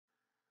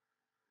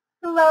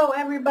Hello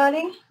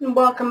everybody and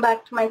welcome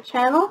back to my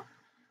channel.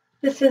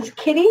 This is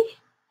Kitty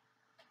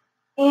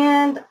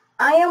and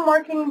I am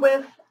working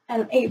with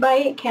an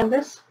 8x8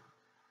 canvas.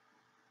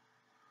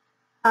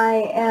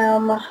 I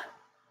am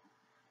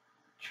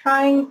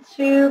trying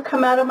to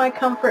come out of my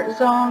comfort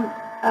zone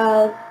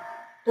of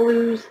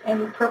blues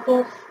and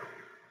purples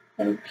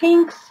and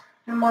pinks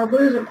and more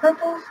blues and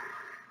purples.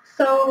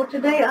 So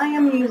today I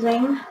am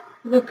using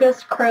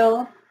Lukas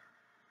Krill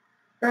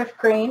Earth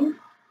Green,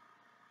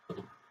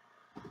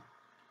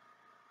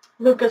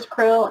 Lukas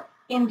Krill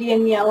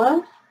Indian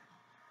Yellow,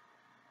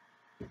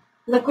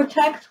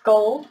 Liquitex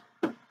Gold,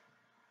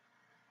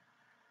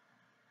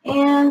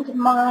 and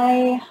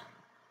my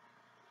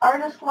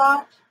Artist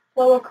Loft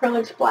Flow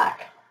Acrylics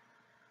Black.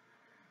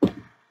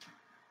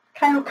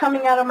 Kind of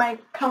coming out of my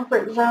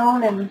comfort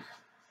zone and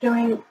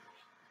doing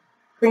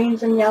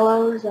greens and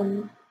yellows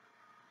and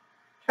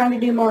trying to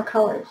do more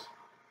colors.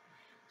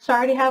 So I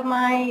already have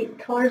my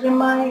colors in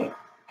my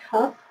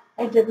cup.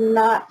 I did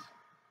not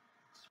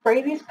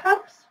spray these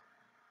cups,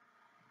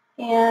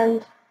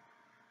 and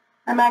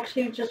I'm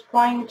actually just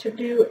going to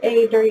do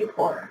a dirty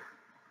pour.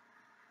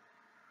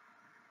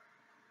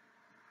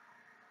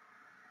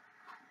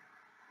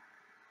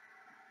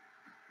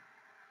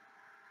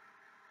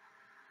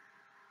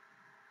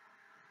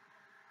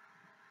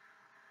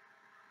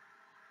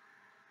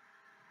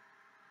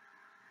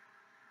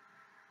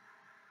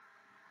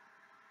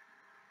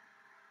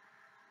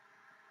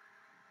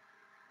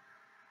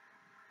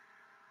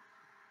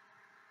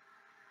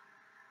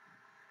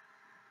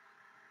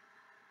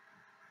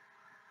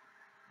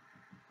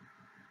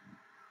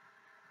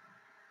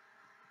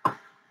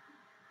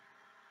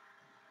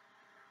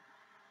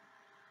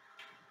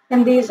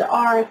 And these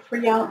are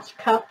 3-ounce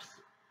cups.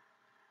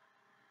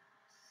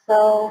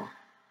 So,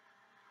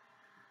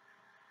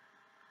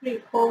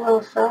 pretty cool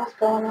little cells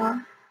going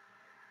on.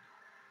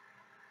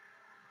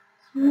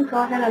 So I'm going to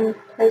go ahead and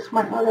place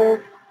my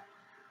other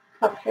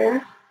cup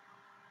here.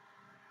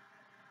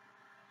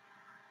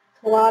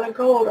 It's a lot of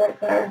gold right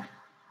there.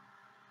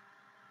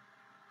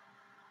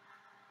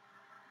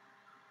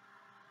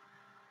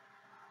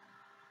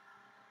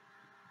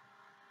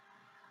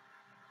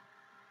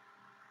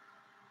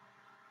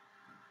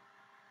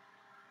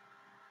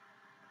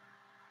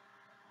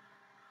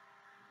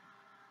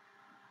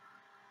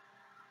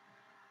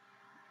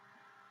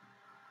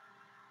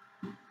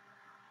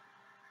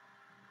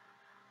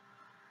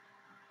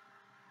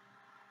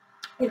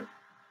 I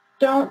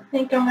don't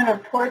think I'm going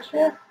to torch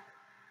it.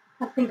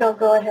 I think I'll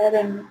go ahead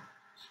and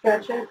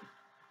stretch it.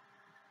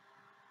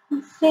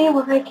 Let's see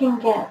what I can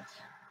get.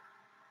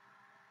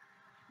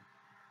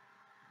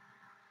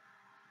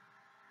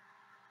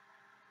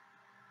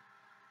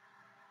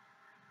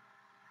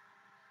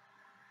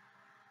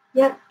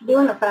 Yep,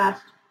 doing it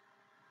fast.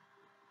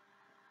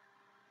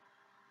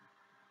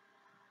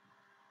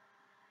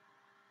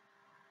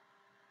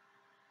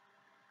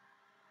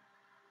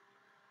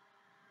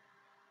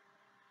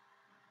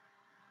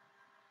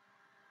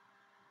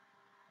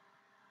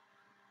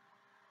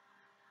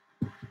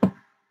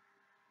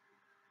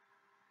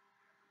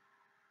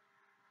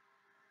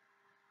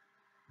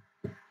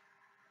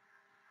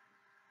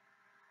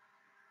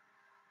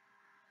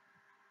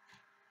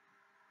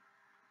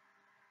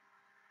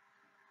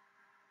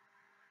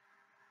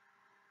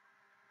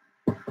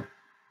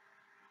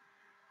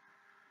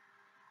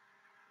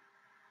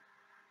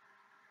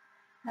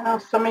 Now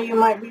some of you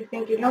might be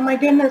thinking, oh my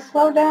goodness,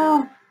 slow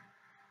down.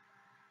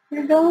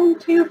 You're going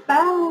too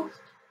fast.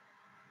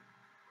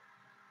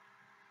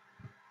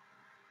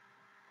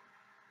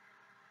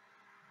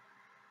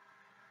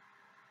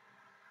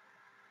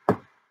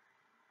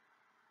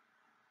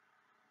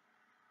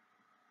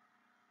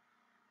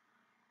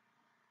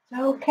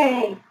 It's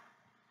okay.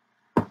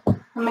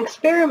 I'm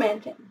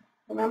experimenting,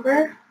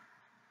 remember?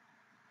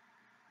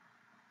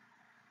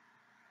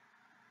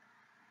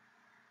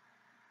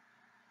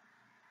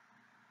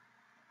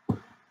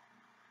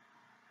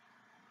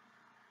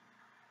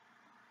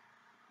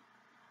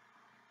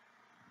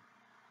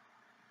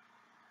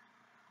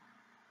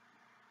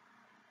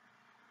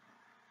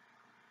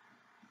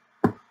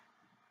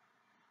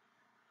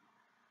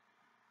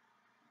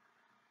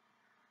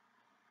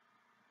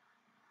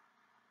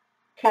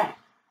 Okay.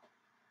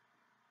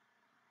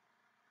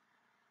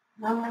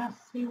 Now I'm going to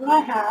see what I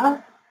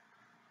have.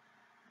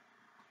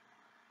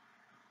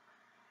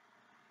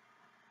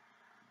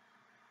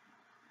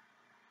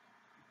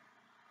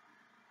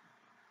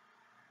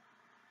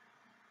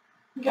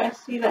 You guys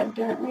see that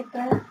dent right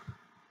there?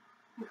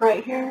 Like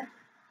right here?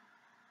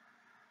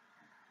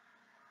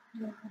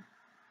 Yeah.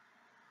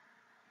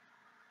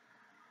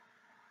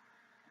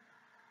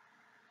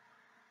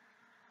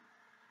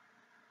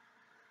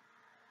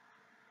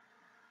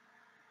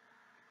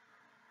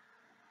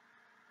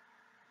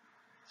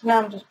 So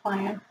now I'm just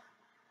playing.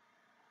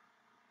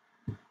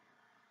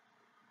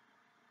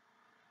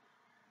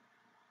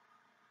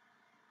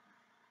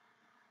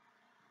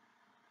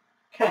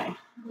 Okay,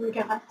 what we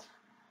got?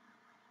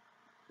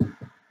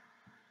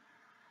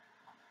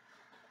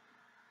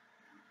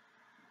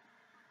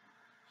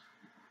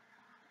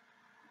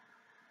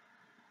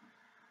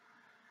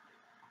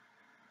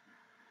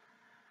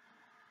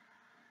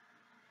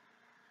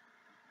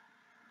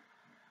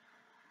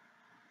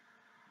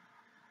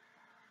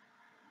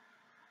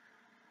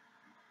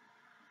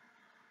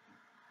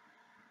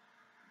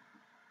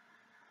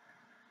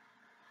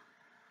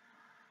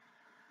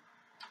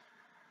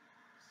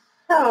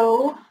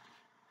 So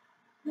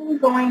I'm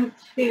going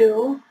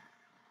to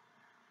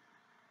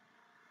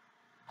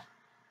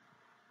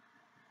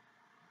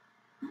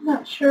I'm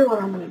not sure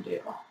what I'm going to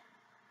do.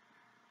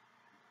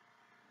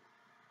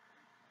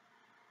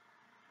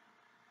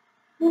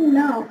 Oh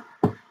no.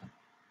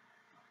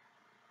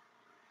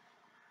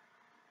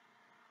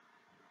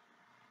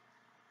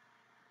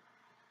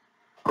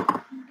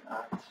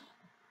 God.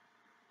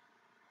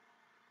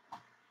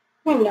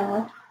 I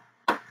know.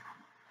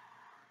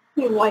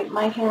 Let me wipe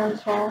my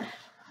hands here.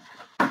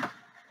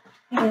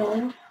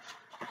 And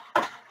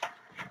I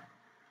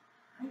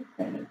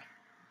think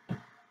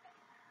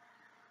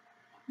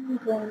I'm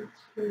going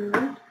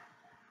to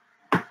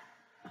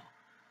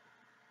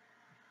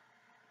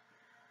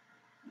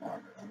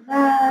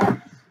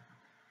that.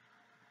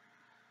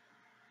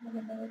 A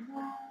little bit of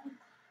that.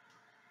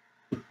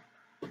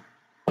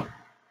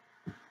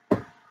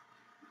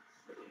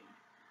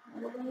 A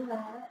little bit of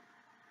that.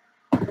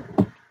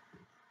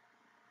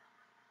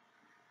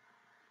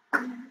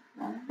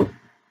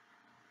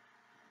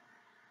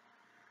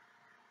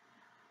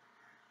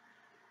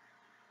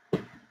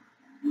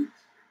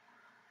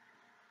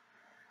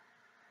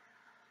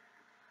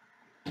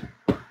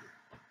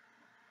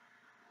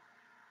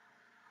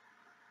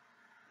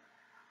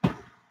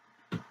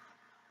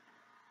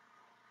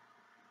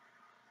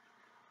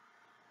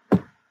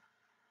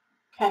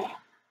 Okay.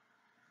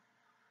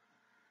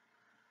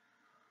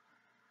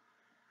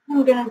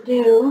 I'm going to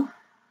do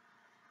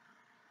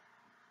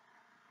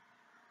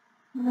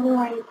a little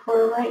rain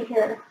pour right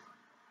here.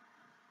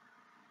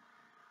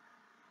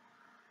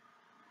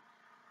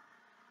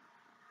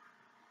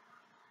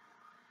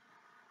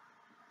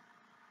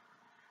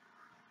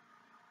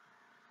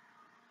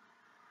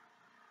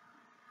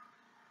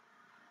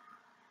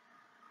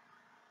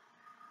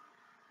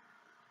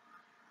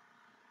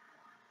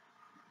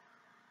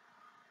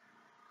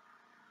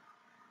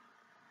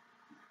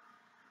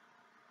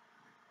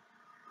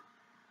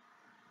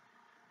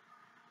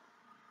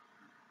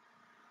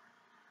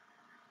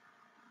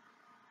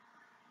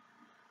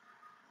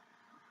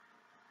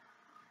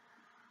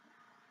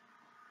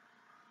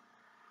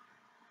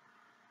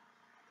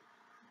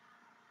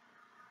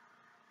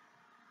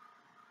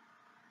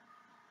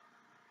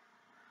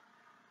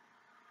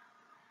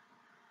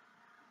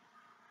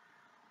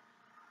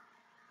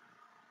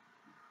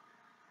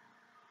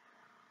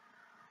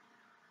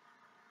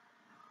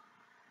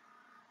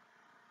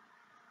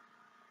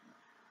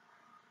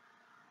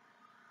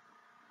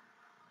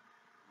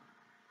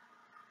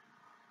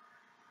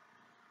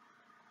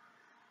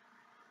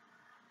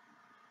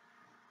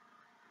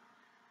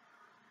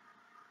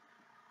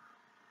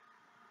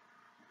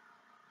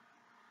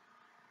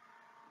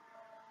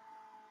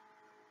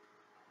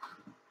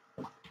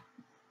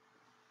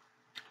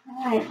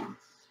 Alright, let's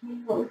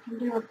see what we can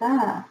do with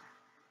that.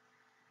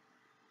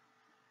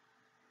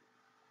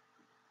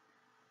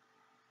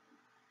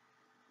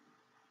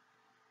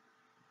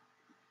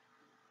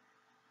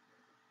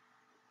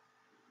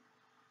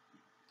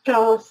 Look at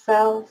all those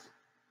cells.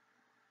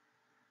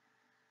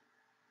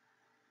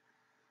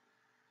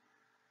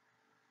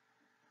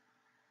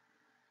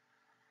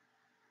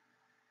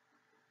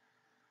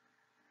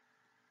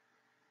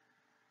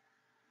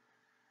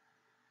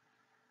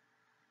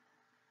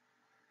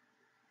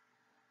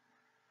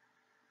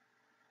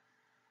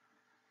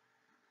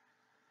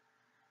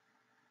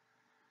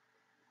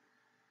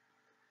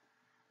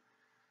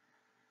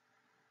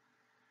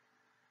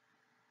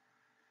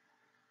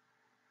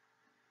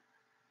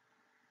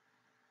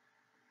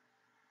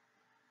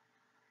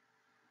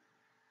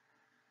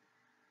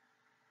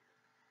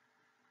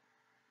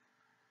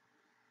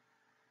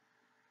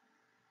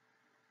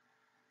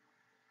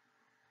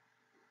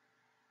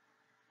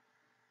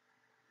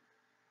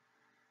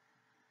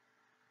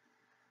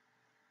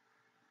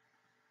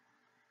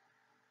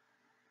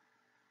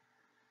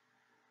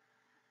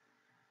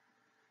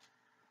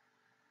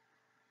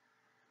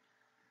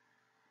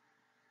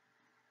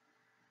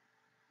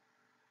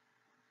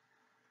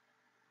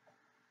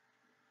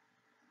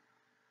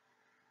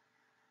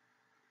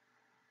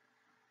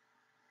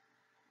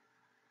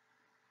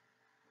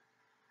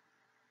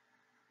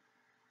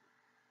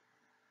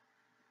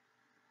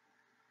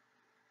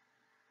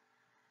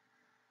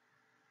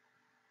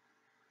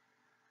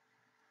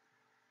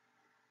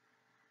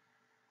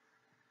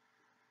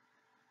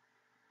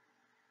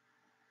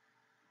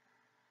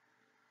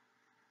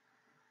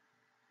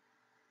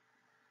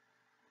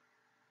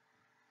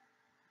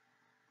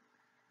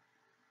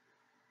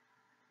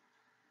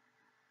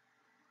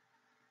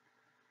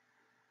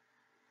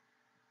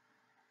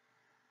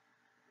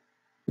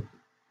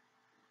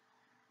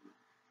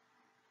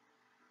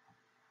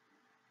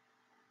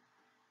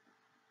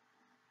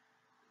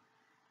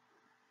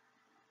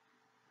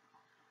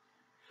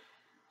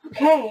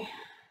 Okay.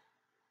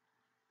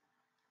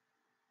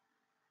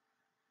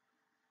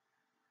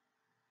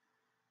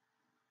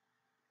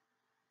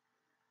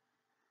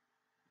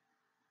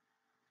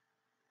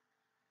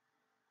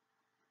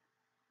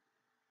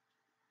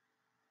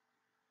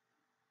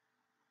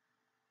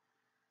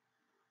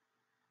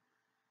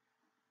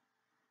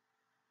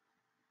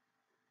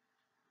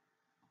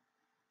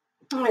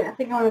 Wait, I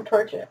think I want to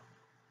torch it.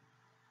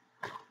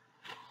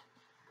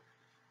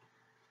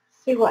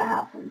 See what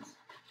happens.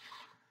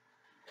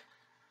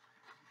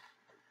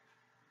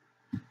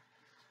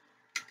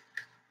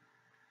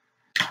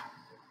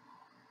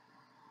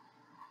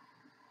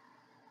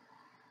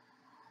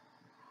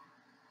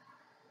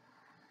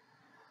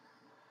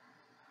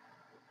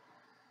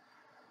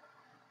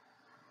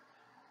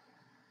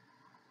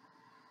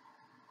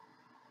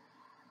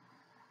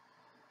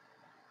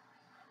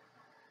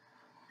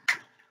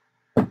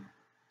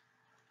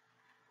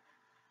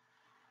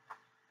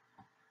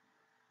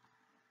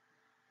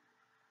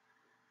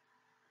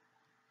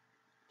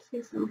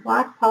 See some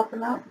black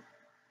popping up.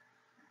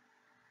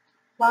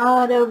 A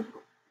lot of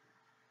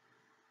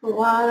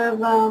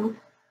what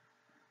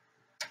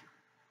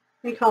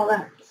do you call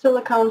that?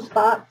 Silicone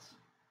spots.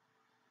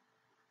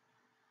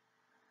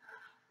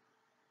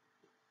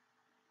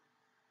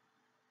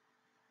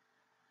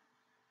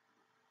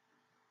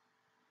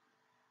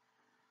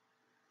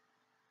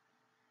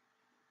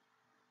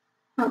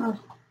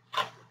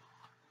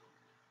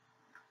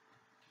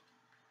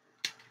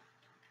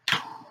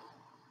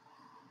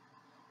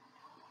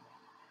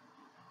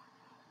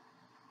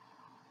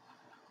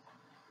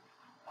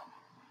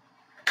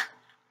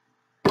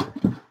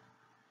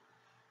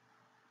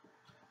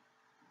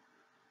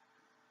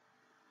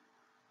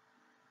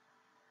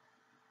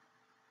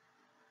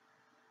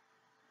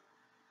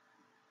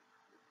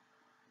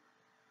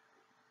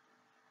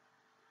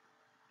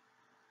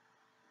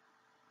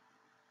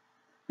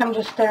 I'm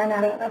just staring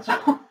at it, that's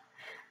all.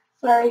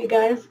 Sorry, you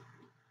guys.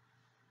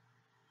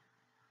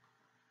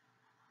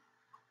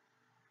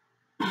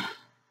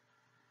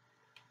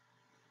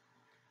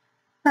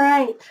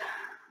 Alright,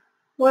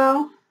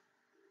 well,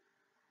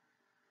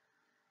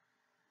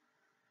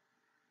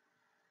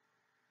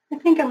 I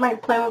think I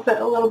might play with it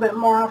a little bit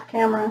more off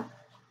camera.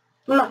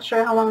 I'm not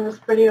sure how long this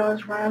video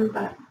has run,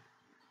 but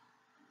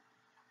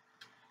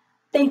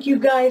thank you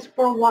guys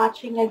for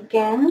watching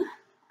again.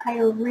 I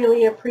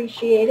really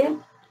appreciate it.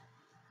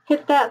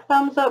 Hit that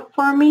thumbs up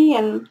for me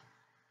and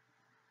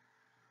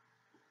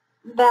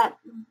that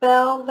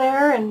bell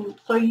there, and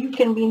so you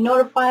can be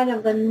notified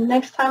of the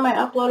next time I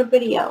upload a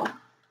video.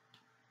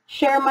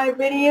 Share my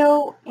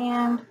video,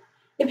 and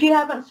if you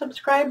haven't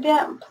subscribed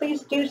yet,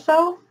 please do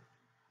so.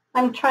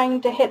 I'm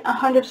trying to hit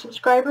 100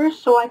 subscribers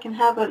so I can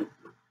have an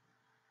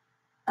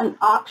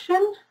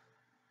auction.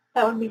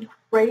 That would be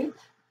great.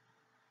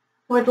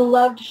 Would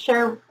love to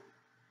share.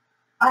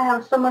 I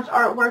have so much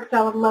artwork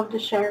that I would love to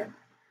share.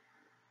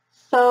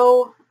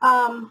 So,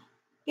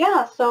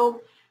 yeah,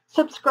 so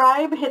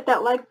subscribe, hit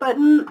that like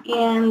button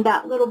and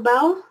that little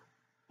bell.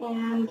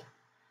 And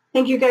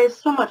thank you guys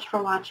so much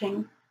for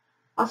watching.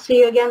 I'll see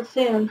you again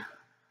soon.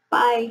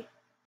 Bye.